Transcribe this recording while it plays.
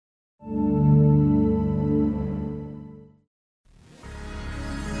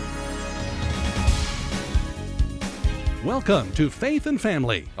Welcome to Faith and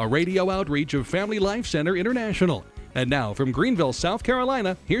Family, a radio outreach of Family Life Center International. And now from Greenville, South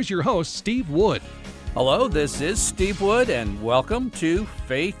Carolina, here's your host, Steve Wood. Hello, this is Steve Wood, and welcome to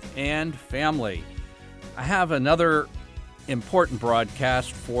Faith and Family. I have another important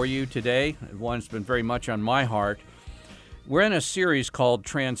broadcast for you today, one that's been very much on my heart. We're in a series called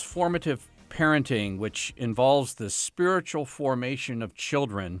Transformative Parenting, which involves the spiritual formation of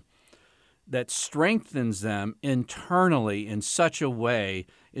children that strengthens them internally in such a way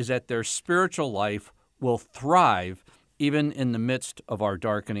is that their spiritual life will thrive even in the midst of our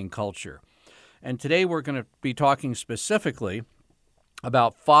darkening culture. And today we're going to be talking specifically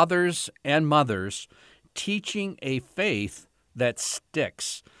about fathers and mothers teaching a faith that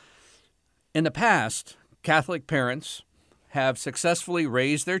sticks. In the past, Catholic parents have successfully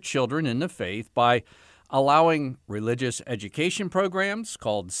raised their children in the faith by allowing religious education programs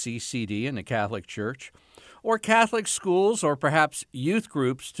called CCD in the Catholic Church, or Catholic schools or perhaps youth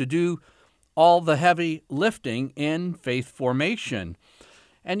groups to do all the heavy lifting in faith formation.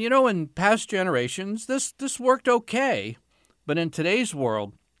 And in past generations, this worked okay, but in today's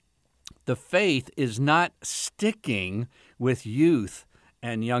world, the faith is not sticking with youth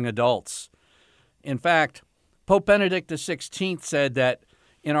and young adults. In fact, Pope Benedict XVI said that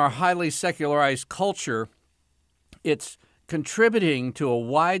in our highly secularized culture, it's contributing to a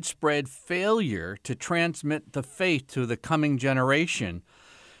widespread failure to transmit the faith to the coming generation.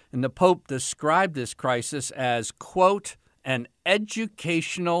 And the Pope described this crisis as, quote, an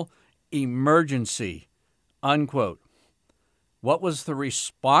educational emergency, unquote. What was the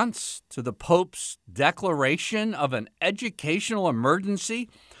response to the Pope's declaration of an educational emergency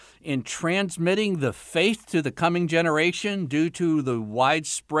in transmitting the faith to the coming generation due to the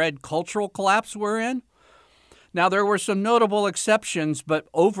widespread cultural collapse we're in? Now, there were some notable exceptions, but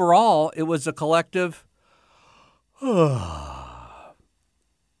overall, it was a collective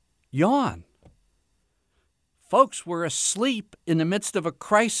yawn. Folks, we're asleep in the midst of a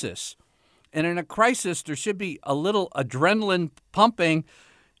crisis. And in a crisis, there should be a little adrenaline pumping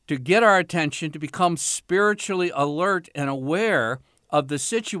to get our attention, to become spiritually alert and aware of the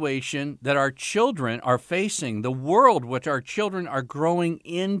situation that our children are facing, the world which our children are growing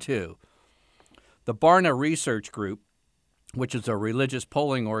into. The Barna Research Group, which is a religious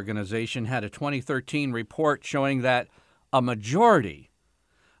polling organization, had a 2013 report showing that a majority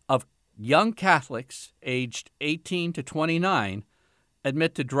of young Catholics aged 18 to 29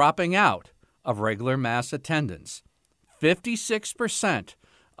 admit to dropping out of regular Mass attendance. 56%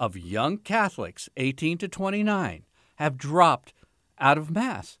 of young Catholics 18 to 29 have dropped out of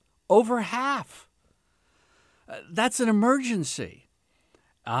Mass. Over half. That's an emergency.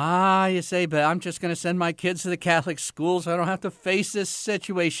 You say, but I'm just going to send my kids to the Catholic schools so I don't have to face this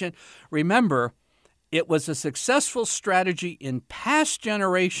situation. Remember, it was a successful strategy in past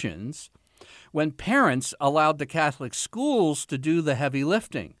generations when parents allowed the Catholic schools to do the heavy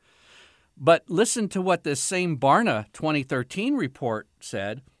lifting. But listen to what this same Barna 2013 report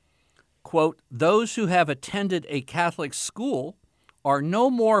said. Quote, those who have attended a Catholic school are no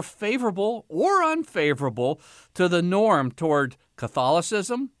more favorable or unfavorable to the norm toward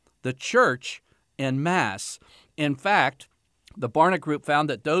Catholicism, the Church, and Mass. In fact, the Barna Group found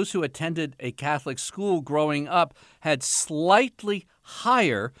that those who attended a Catholic school growing up had slightly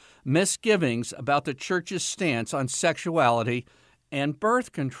higher misgivings about the Church's stance on sexuality and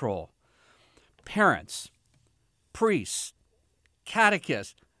birth control. Parents, priests,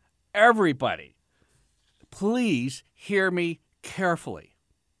 catechists, everybody, please hear me carefully.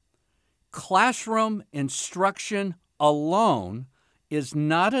 Classroom instruction alone is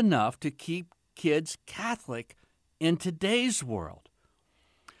not enough to keep kids Catholic in today's world.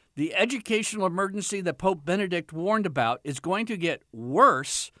 The educational emergency that Pope Benedict warned about is going to get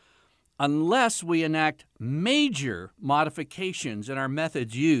worse unless we enact major modifications in our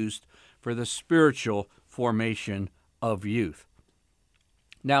methods used for the spiritual formation of youth.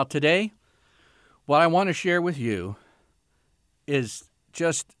 Now, today, what I want to share with you is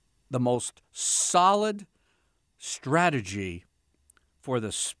just the most solid strategy for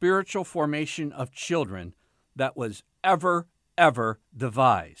the spiritual formation of children that was ever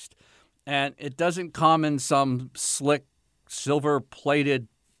devised. And it doesn't come in some slick, silver-plated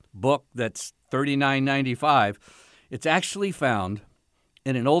book that's $39.95. It's actually found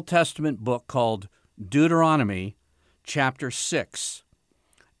in an Old Testament book called Deuteronomy chapter 6.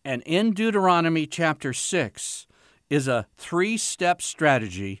 And in Deuteronomy chapter 6 is a 3-step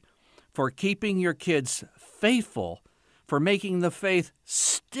strategy for keeping your kids faithful, for making the faith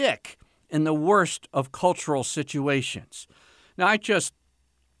stick in the worst of cultural situations. Now, I just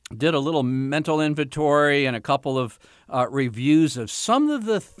did a little mental inventory and a couple of reviews of some of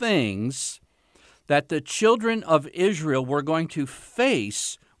the things that the children of Israel were going to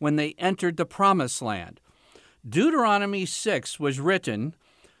face when they entered the Promised Land. Deuteronomy 6 was written,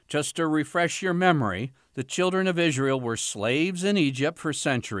 just to refresh your memory, the children of Israel were slaves in Egypt for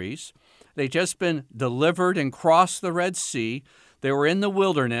centuries. They'd just been delivered and crossed the Red Sea. They were in the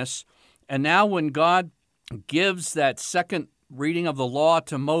wilderness. And now when God gives that second reading of the law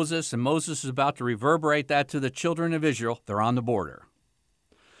to Moses, and Moses is about to reverberate that to the children of Israel, they're on the border.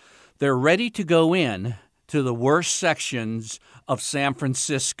 They're ready to go in to the worst sections of San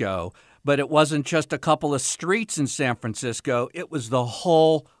Francisco, but it wasn't just a couple of streets in San Francisco. It was the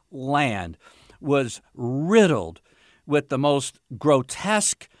whole land was riddled with the most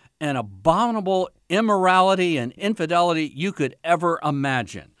grotesque and abominable immorality and infidelity you could ever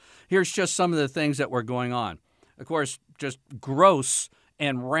imagine. Here's just some of the things that were going on. Of course, just gross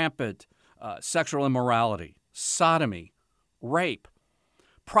and rampant sexual immorality, sodomy, rape.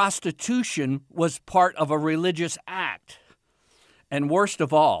 Prostitution was part of a religious act. And worst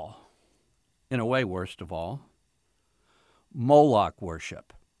of all, in a way worst of all, Moloch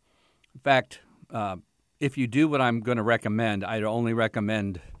worship. In fact, if you do what I'm going to recommend, I'd only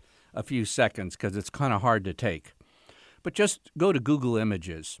recommend a few seconds because it's kind of hard to take. But just go to Google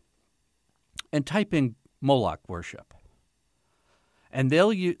Images and type in Moloch worship. And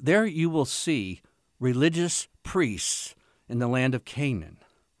there you will see religious priests in the land of Canaan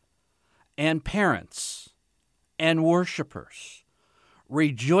and parents and worshipers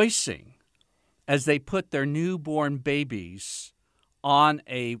rejoicing as they put their newborn babies on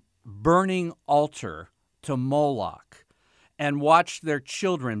a burning altar to Moloch and watch their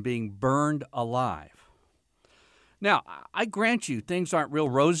children being burned alive. Now, I grant you things aren't real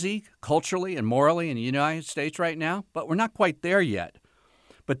rosy culturally and morally in the United States right now, but we're not quite there yet.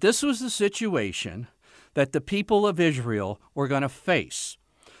 But this was the situation that the people of Israel were going to face.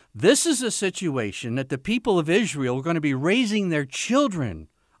 This is a situation that the people of Israel were going to be raising their children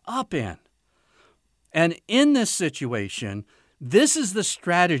up in. And in this situation, this is the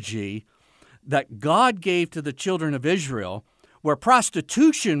strategy that God gave to the children of Israel, where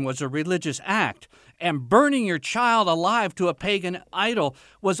prostitution was a religious act and burning your child alive to a pagan idol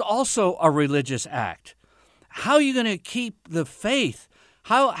was also a religious act. How are you going to keep the faith?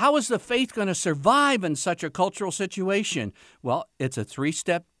 How is the faith going to survive in such a cultural situation? Well, it's a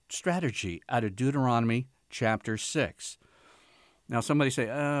three-step strategy out of Deuteronomy chapter 6. Now, somebody say,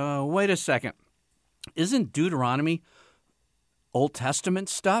 wait a second. Isn't Deuteronomy Old Testament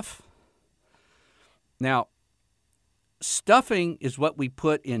stuff? Now, stuffing is what we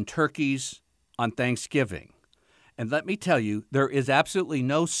put in turkeys on Thanksgiving. And let me tell you, there is absolutely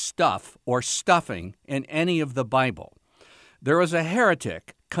no stuff or stuffing in any of the Bible. There was a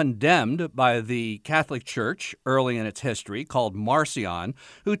heretic condemned by the Catholic Church early in its history called Marcion,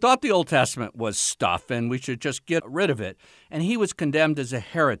 who thought the Old Testament was stuff and we should just get rid of it. And he was condemned as a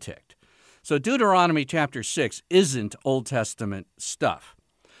heretic. So Deuteronomy chapter 6 isn't Old Testament stuff.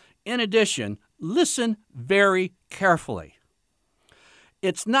 In addition, listen very carefully.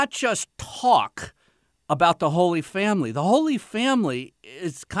 It's not just talk about the Holy Family. The Holy Family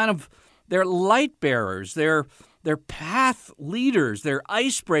is kind of, they're light bearers, they're path leaders, they're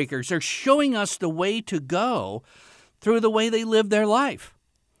icebreakers. They're showing us the way to go through the way they live their life.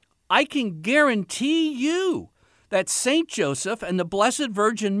 I can guarantee you that St. Joseph and the Blessed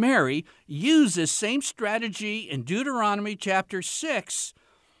Virgin Mary use this same strategy in Deuteronomy chapter 6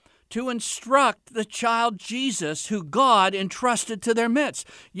 to instruct the child Jesus who God entrusted to their midst.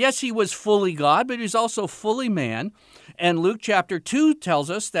 Yes, he was fully God, but he's also fully man. And Luke chapter 2 tells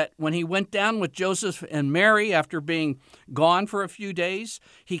us that when he went down with Joseph and Mary after being gone for a few days,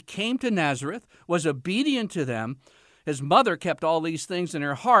 he came to Nazareth, was obedient to them. His mother kept all these things in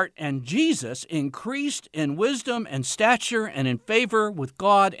her heart, and Jesus increased in wisdom and stature and in favor with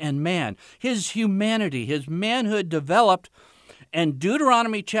God and man. His humanity, his manhood developed. And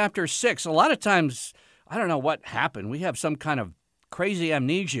Deuteronomy chapter 6, a lot of times, I don't know what happened. We have some kind of crazy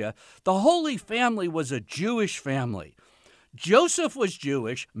amnesia. The Holy Family was a Jewish family. Joseph was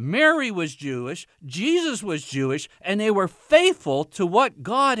Jewish, Mary was Jewish, Jesus was Jewish, and they were faithful to what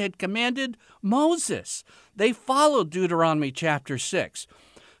God had commanded Moses. They followed Deuteronomy chapter 6.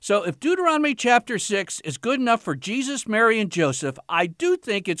 So if Deuteronomy chapter 6 is good enough for Jesus, Mary, and Joseph, I do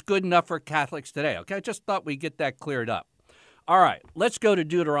think it's good enough for Catholics today. Okay, I just thought we'd get that cleared up. All right, let's go to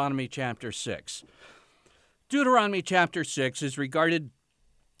Deuteronomy chapter 6. Deuteronomy chapter 6 is regarded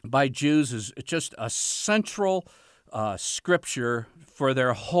by Jews as just a central scripture for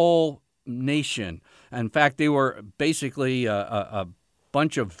their whole nation. In fact, they were basically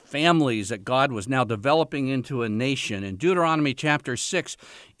bunch of families that God was now developing into a nation. And Deuteronomy chapter 6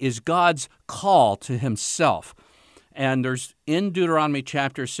 is God's call to himself. And there's in Deuteronomy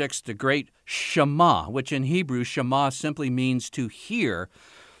chapter 6 the great Shema, which in Hebrew, Shema simply means to hear.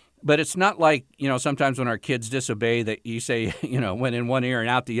 But it's not like, sometimes when our kids disobey that you say, went in one ear and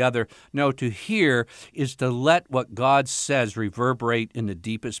out the other. No, to hear is to let what God says reverberate in the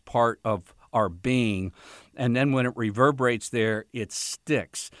deepest part of our being. And then when it reverberates there, it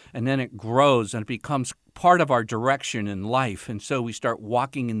sticks. And then it grows and it becomes part of our direction in life. And so we start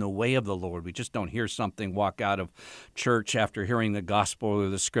walking in the way of the Lord. We just don't hear something, walk out of church after hearing the gospel or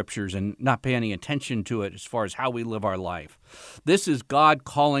the scriptures and not pay any attention to it as far as how we live our life. This is God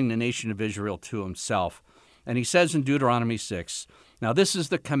calling the nation of Israel to himself. And he says in Deuteronomy 6, now this is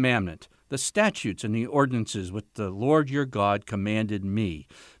the commandment, the statutes and the ordinances which the Lord your God commanded me.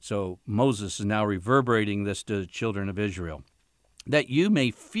 So Moses is now reverberating this to the children of Israel. That you may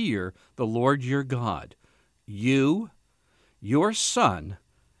fear the Lord your God, you, your son,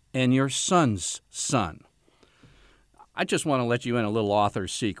 and your son's son. I just want to let you in a little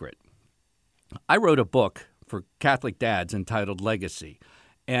author's secret. I wrote a book for Catholic dads entitled Legacy.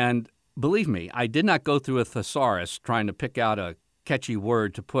 And believe me, I did not go through a thesaurus trying to pick out a catchy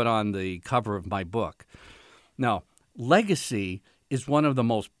word to put on the cover of my book. Now, legacy is one of the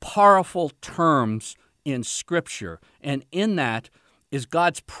most powerful terms in Scripture, and in that is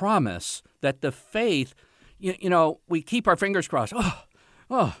God's promise that the faith, we keep our fingers crossed.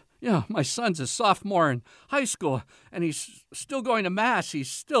 My son's a sophomore in high school, and he's still going to Mass.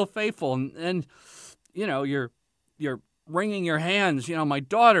 He's still faithful, and you're wringing your hands. My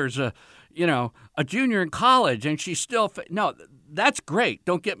daughter's a junior in college, and she's still no. That's great.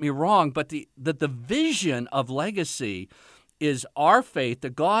 Don't get me wrong, but the vision of legacy is our faith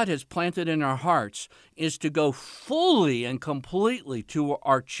that God has planted in our hearts is to go fully and completely to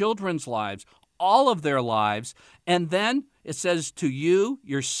our children's lives, all of their lives, and then it says to you,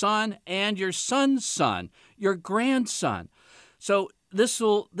 your son, and your son's son, your grandson. So this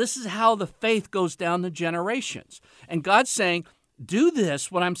is how the faith goes down the generations. And God's saying, do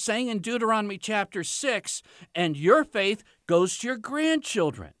this, what I'm saying in Deuteronomy chapter 6, and your faith goes to your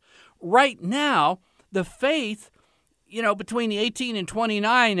grandchildren. Right now, the faith, between the 18 and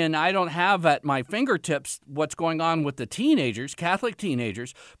 29, and I don't have at my fingertips what's going on with the teenagers, Catholic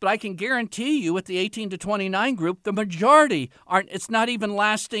teenagers, but I can guarantee you with the 18 to 29 group, the majority it's not even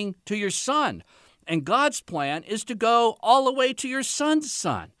lasting to your son. And God's plan is to go all the way to your son's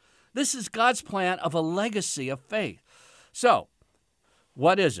son. This is God's plan of a legacy of faith. So,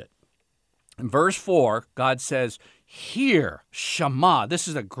 what is it? In verse 4, God says, hear, Shema. This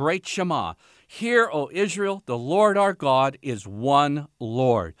is a great Shema. Hear, O Israel, the Lord our God is one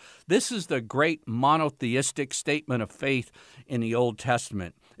Lord. This is the great monotheistic statement of faith in the Old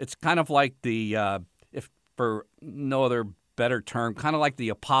Testament. It's kind of like if for no other better term, kind of like the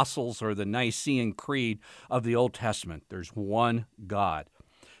Apostles or the Nicene Creed of the Old Testament. There's one God.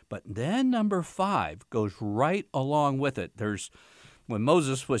 But then number 5 goes right along with it. When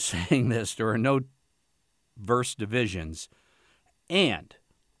Moses was saying this, there are no verse divisions. And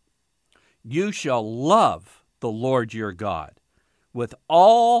you shall love the Lord your God with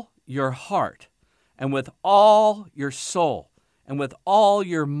all your heart and with all your soul and with all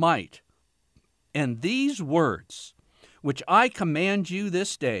your might. And these words, which I command you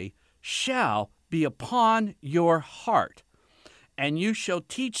this day, shall be upon your heart, and you shall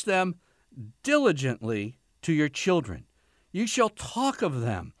teach them diligently to your children. You shall talk of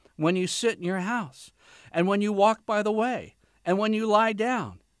them when you sit in your house, and when you walk by the way, and when you lie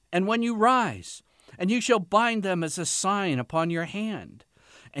down, and when you rise. And you shall bind them as a sign upon your hand,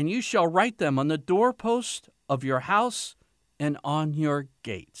 and you shall write them on the doorpost of your house and on your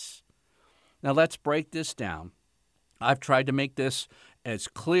gates. Now let's break this down. I've tried to make this as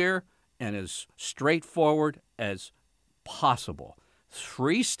clear and as straightforward as possible.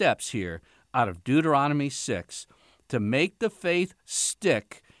 3 steps here out of Deuteronomy 6 to make the faith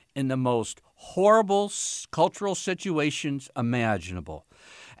stick in the most horrible cultural situations imaginable.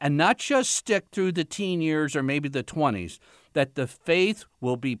 And not just stick through the teen years or maybe the 20s, that the faith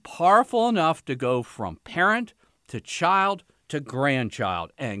will be powerful enough to go from parent to child to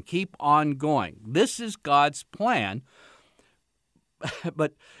grandchild and keep on going. This is God's plan,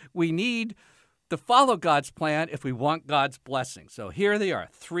 but we need to follow God's plan if we want God's blessing. So here they are,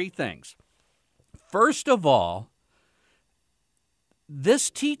 3 things. First of all, this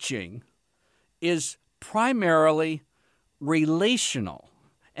teaching is primarily relational.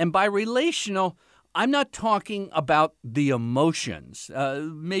 And by relational, I'm not talking about the emotions.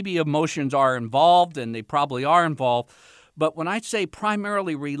 Maybe emotions are involved, and they probably are involved, But when I say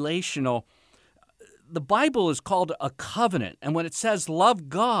primarily relational, the Bible is called a covenant. And when it says love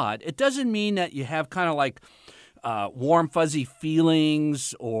God, it doesn't mean that you have kind of like warm, fuzzy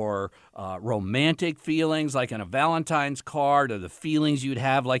feelings or romantic feelings like in a Valentine's card, or the feelings you'd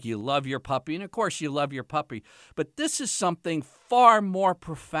have like you love your puppy. And of course, you love your puppy. But this is something far more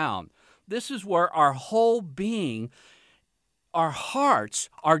profound. This is where our whole being, our hearts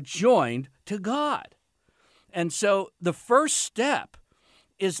are joined to God. And so the first step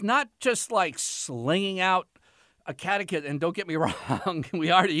is not just like slinging out a catechism, and don't get me wrong, we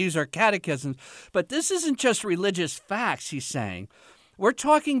are to use our catechisms, but this isn't just religious facts, he's saying. We're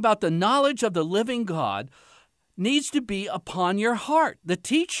talking about the knowledge of the living God needs to be upon your heart. The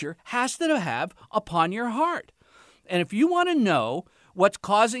teacher has to have upon your heart. And if you want to know what's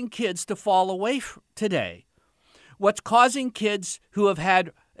causing kids to fall away today, what's causing kids who have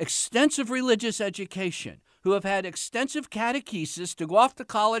had extensive religious education, who have had extensive catechesis to go off to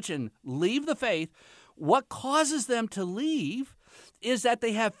college and leave the faith, what causes them to leave is that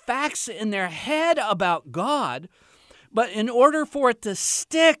they have facts in their head about God, but in order for it to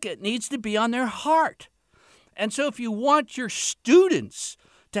stick, it needs to be on their heart. And so if you want your students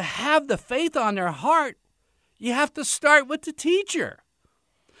to have the faith on their heart, you have to start with the teacher.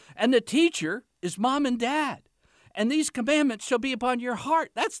 And the teacher is mom and dad. And these commandments shall be upon your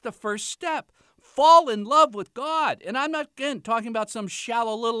heart. That's the first step. Fall in love with God. And I'm not, again, talking about some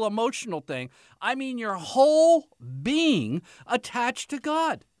shallow little emotional thing. I mean your whole being attached to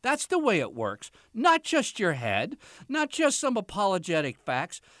God. That's the way it works. Not just your head, not just some apologetic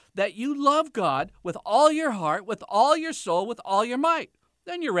facts, that you love God with all your heart, with all your soul, with all your might.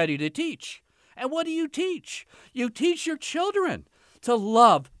 Then you're ready to teach. And what do you teach? You teach your children to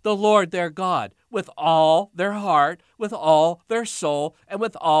love the Lord their God with all their heart, with all their soul, and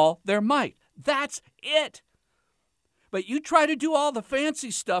with all their might. That's it. But you try to do all the fancy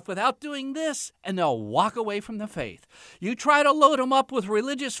stuff without doing this, and they'll walk away from the faith. You try to load them up with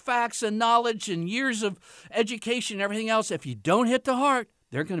religious facts and knowledge and years of education and everything else. If you don't hit the heart,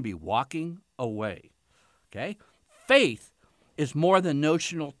 they're going to be walking away. Okay? Faith is more than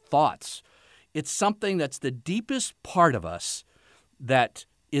notional thoughts. It's something that's the deepest part of us, that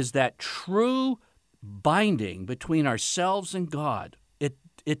is that true binding between ourselves and God.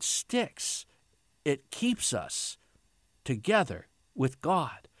 It sticks. It keeps us together with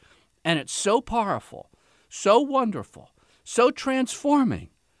God. And it's so powerful, so wonderful, so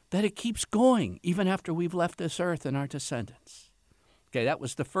transforming that it keeps going even after we've left this earth and our descendants. Okay, that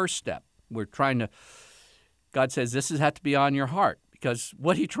was the first step. God says this has to be on your heart, because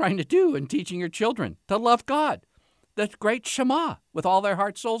what are you trying to do in teaching your children? To love God. The great Shema with all their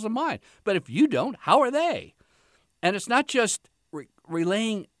heart, souls, and mind. But if you don't, how are they? And it's not just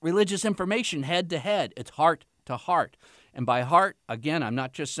relaying religious information head to head. It's heart to heart. And by heart, again, I'm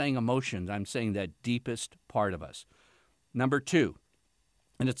not just saying emotions. I'm saying that deepest part of us. Number two,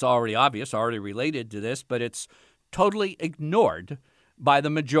 and it's already obvious, already related to this, but it's totally ignored by the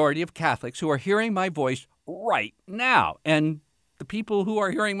majority of Catholics who are hearing my voice right now. And the people who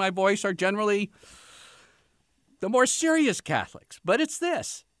are hearing my voice are generally the more serious Catholics. But it's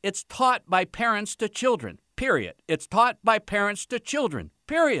this. It's taught by parents to children, period. It's taught by parents to children,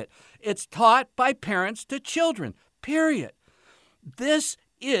 period. It's taught by parents to children, period. This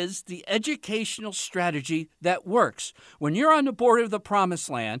is the educational strategy that works. When you're on the border of the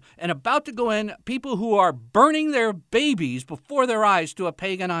promised land and about to go in, people who are burning their babies before their eyes to a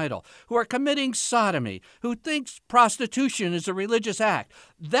pagan idol, who are committing sodomy, who thinks prostitution is a religious act,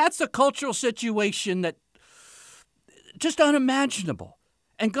 that's a cultural situation that just unimaginable.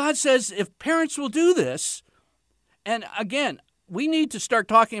 And God says if parents will do this, and again, we need to start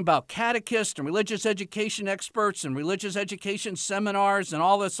talking about catechists and religious education experts and religious education seminars and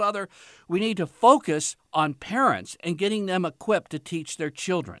all this other. We need to focus on parents and getting them equipped to teach their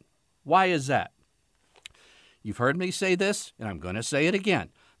children. Why is that? You've heard me say this, and I'm going to say it again.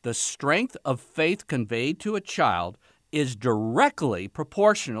 The strength of faith conveyed to a child is directly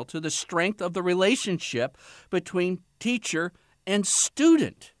proportional to the strength of the relationship between teacher and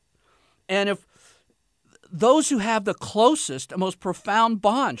student. And if those who have the closest and most profound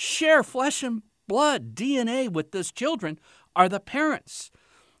bond, share flesh and blood, DNA with these children, are the parents.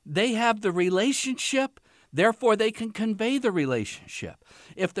 They have the relationship, therefore they can convey the relationship.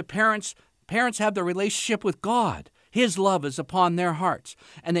 If the parents have the relationship with God, His love is upon their hearts,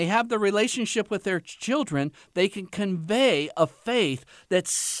 and they have the relationship with their children, they can convey a faith that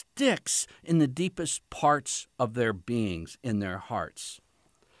sticks in the deepest parts of their beings, in their hearts.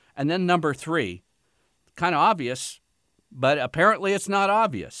 And then number three, kind of obvious, but apparently it's not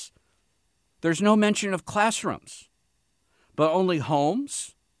obvious. There's no mention of classrooms. but only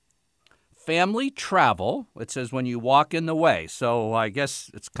homes, family travel. It says when you walk in the way. So I guess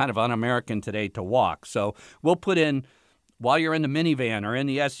it's kind of un-American today to walk. So we'll put in while you're in the minivan or in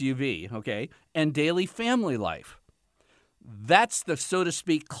the SUV, okay, and daily family life. That's the, so to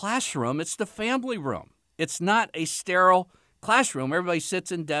speak, classroom. It's the family room. It's not a sterile classroom. Everybody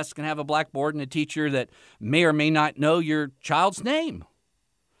sits in desks and have a blackboard and a teacher that may or may not know your child's name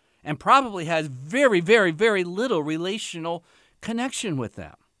and probably has very, very, very little relational connection with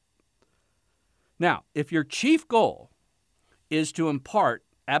them. Now, if your chief goal is to impart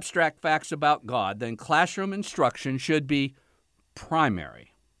abstract facts about God, then classroom instruction should be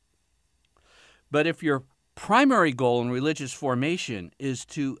primary. But if your primary goal in religious formation is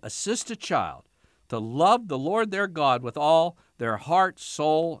to assist a child to love the Lord their God with all their heart,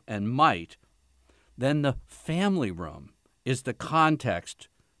 soul, and might, then the family room is the context,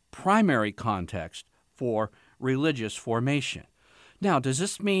 primary context for religious formation. Now, does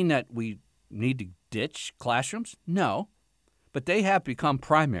this mean that we need to ditch classrooms? No, but they have become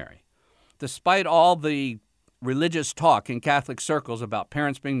primary. Despite all the religious talk in Catholic circles about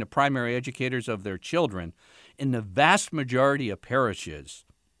parents being the primary educators of their children, in the vast majority of parishes,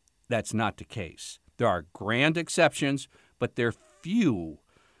 that's not the case. There are grand exceptions, but they're few.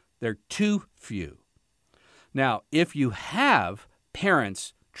 They're too few. Now, if you have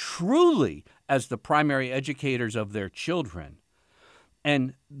parents truly as the primary educators of their children,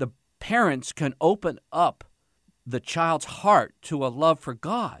 and the parents can open up the child's heart to a love for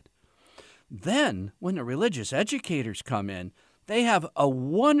God, then when the religious educators come in, they have a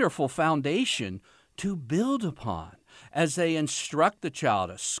wonderful foundation to build upon as they instruct the child,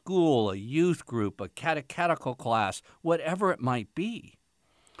 a school, a youth group, a catechetical class, whatever it might be.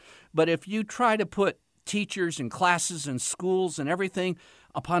 But if you try to put teachers and classes and schools and everything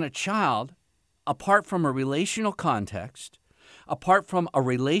upon a child apart from a relational context, apart from a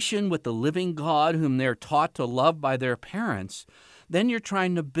relation with the living God whom they're taught to love by their parents, then you're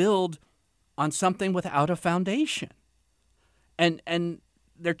trying to build on something without a foundation. And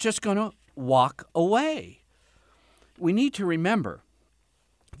they're just going to walk away. We need to remember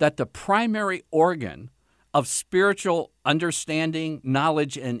that the primary organ of spiritual understanding,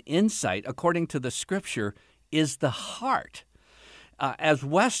 knowledge, and insight, according to the Scripture, is the heart. As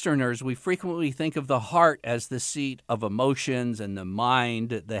Westerners, we frequently think of the heart as the seat of emotions and the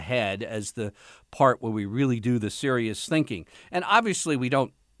mind, the head, as the part where we really do the serious thinking. And obviously, we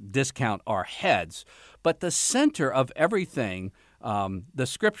don't discount our heads, but the center of everything, the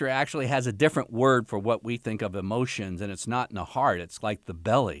Scripture actually has a different word for what we think of emotions, and it's not in the heart. It's like the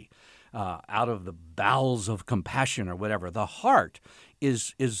belly, out of the bowels of compassion or whatever. The heart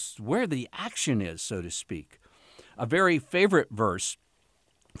is where the action is, so to speak. A very favorite verse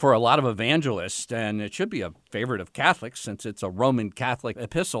for a lot of evangelists, and it should be a favorite of Catholics since it's a Roman Catholic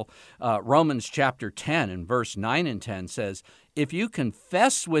epistle, Romans chapter 10 and verse 9 and 10 says, "If you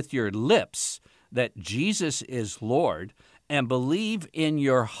confess with your lips that Jesus is Lord and believe in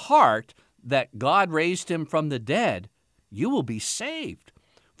your heart that God raised him from the dead, you will be saved.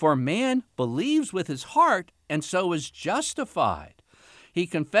 For man believes with his heart and so is justified. He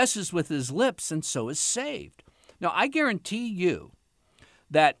confesses with his lips and so is saved." Now, I guarantee you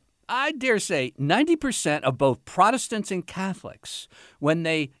that I dare say 90% of both Protestants and Catholics, when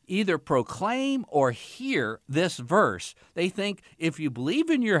they either proclaim or hear this verse, they think if you believe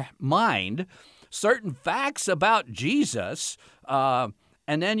in your mind certain facts about Jesus, and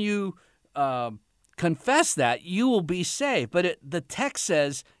then you confess that, you will be saved. But the text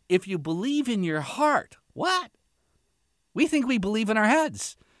says, if you believe in your heart, what? We think we believe in our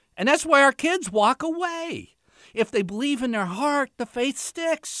heads. And that's why our kids walk away. If they believe in their heart, the faith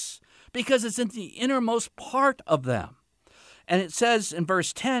sticks because it's in the innermost part of them. And it says in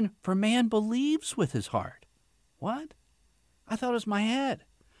verse 10, "For man believes with his heart." What? I thought it was my head.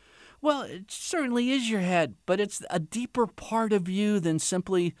 Well, it certainly is your head, but it's a deeper part of you than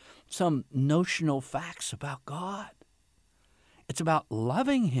simply some notional facts about God. It's about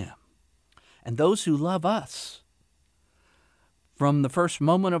loving him. And those who love us from the first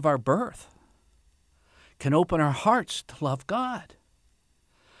moment of our birth can open our hearts to love God.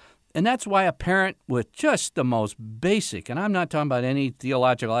 And that's why a parent with just the most basic, and I'm not talking about any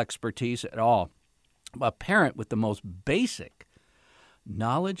theological expertise at all, but a parent with the most basic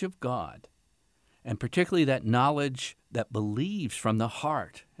knowledge of God, and particularly that knowledge that believes from the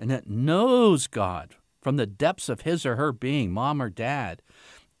heart and that knows God from the depths of his or her being, mom or dad,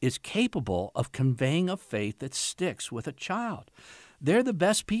 is capable of conveying a faith that sticks with a child. They're the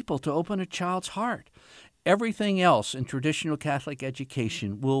best people to open a child's heart. Everything else in traditional Catholic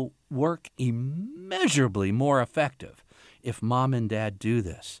education will work immeasurably more effective if mom and dad do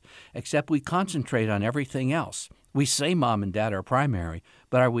this, except we concentrate on everything else. We say mom and dad are primary,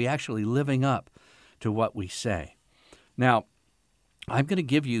 but are we actually living up to what we say? Now, I'm going to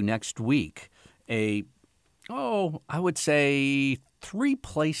give you next week I would say 3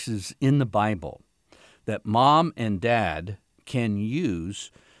 places in the Bible that mom and dad can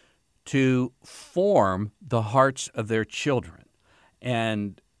use to form the hearts of their children.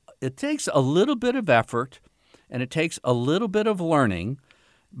 And it takes a little bit of effort and it takes a little bit of learning,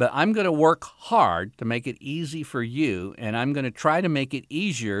 but I'm going to work hard to make it easy for you, and I'm going to try to make it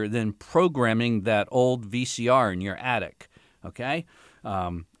easier than programming that old VCR in your attic, okay?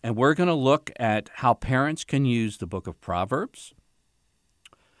 And we're going to look at how parents can use the book of Proverbs,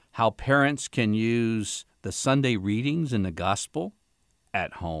 how parents can use the Sunday readings in the gospel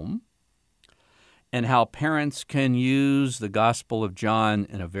at home, and how parents can use the Gospel of John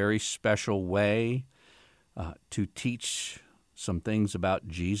in a very special way to teach some things about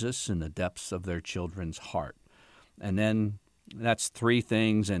Jesus in the depths of their children's heart. And then that's 3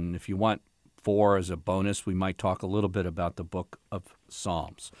 things, and if you want 4 as a bonus, we might talk a little bit about the book of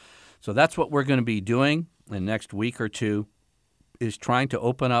Psalms. So that's what we're going to be doing in the next week or 2, is trying to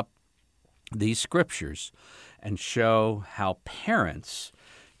open up these scriptures and show how parents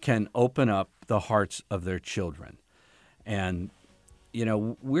can open up the hearts of their children. And,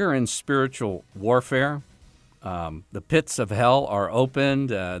 we're in spiritual warfare. The pits of hell are opened.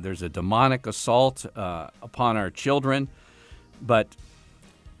 There's a demonic assault upon our children. But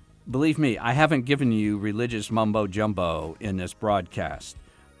believe me, I haven't given you religious mumbo-jumbo in this broadcast.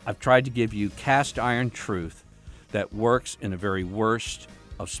 I've tried to give you cast iron truth that works in the very worst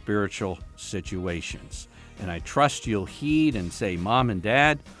of spiritual situations. And I trust you'll heed and say, Mom and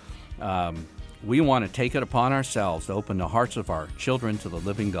Dad, we want to take it upon ourselves to open the hearts of our children to the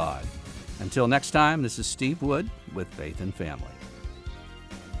living God. Until next time, this is Steve Wood with Faith and Family.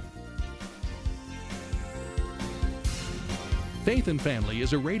 Faith and Family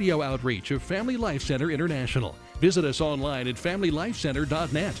is a radio outreach of Family Life Center International. Visit us online at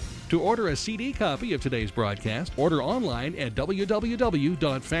familylifecenter.net. To order a CD copy of today's broadcast, order online at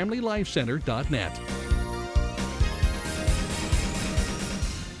www.familylifecenter.net.